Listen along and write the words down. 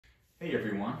Hey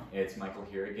everyone, it's Michael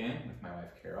here again with my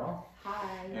wife Karol.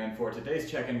 Hi. And for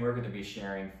today's check-in, we're going to be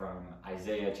sharing from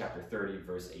Isaiah chapter 30,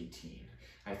 verse 18.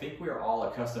 I think we are all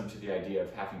accustomed to the idea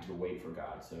of having to wait for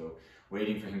God, so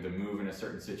waiting for Him to move in a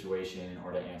certain situation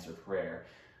or to answer prayer.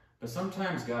 But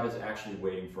sometimes God is actually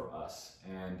waiting for us.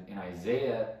 And in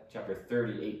Isaiah chapter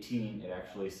 30, 18, it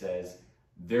actually says,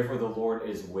 "Therefore the Lord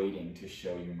is waiting to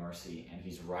show you mercy, and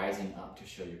He's rising up to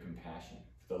show you compassion.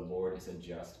 For the Lord is a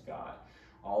just God.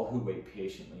 All who wait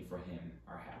patiently for Him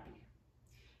are happy."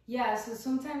 Yeah, so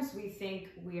sometimes we think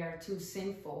we are too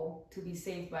sinful to be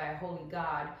saved by a holy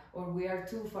God, or we are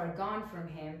too far gone from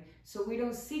Him, so we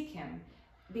don't seek Him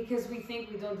because we think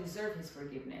we don't deserve His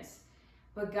forgiveness.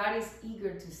 But God is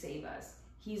eager to save us.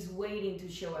 He's waiting to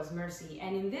show us mercy.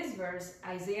 And in this verse,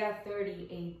 Isaiah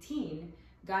 30:18,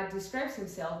 God describes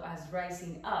Himself as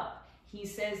rising up. He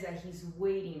says that He's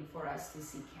waiting for us to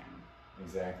seek Him.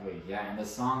 Exactly, yeah, and the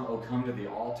song, "Oh Come to the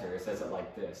Altar," says it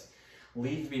like this: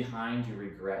 "Leave behind your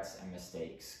regrets and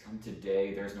mistakes. Come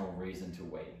today, there's no reason to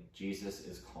wait. Jesus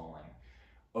is calling.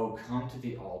 Oh, come to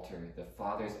the altar, the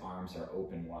Father's arms are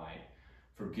open wide.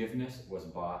 Forgiveness was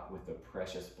bought with the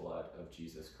precious blood of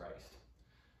Jesus Christ."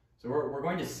 So we're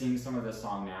going to sing some of this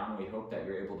song now, and we hope that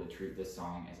you're able to treat this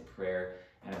song as a prayer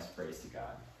and as praise to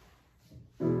God.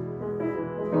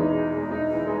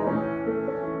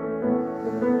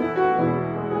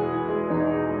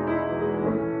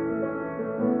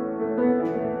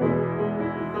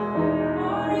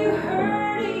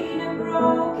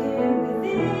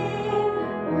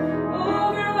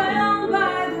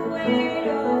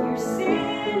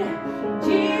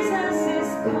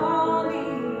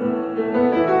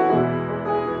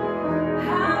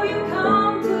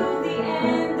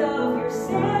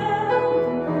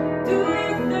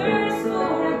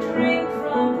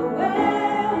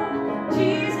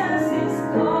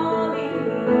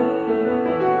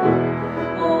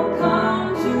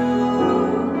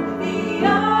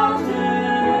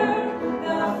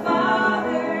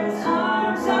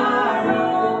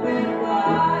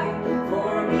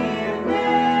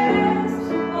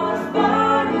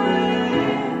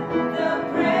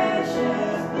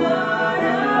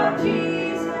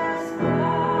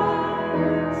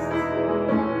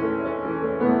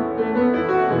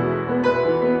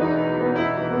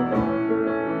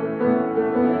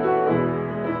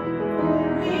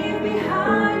 Leave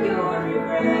behind your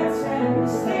regrets and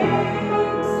mistakes.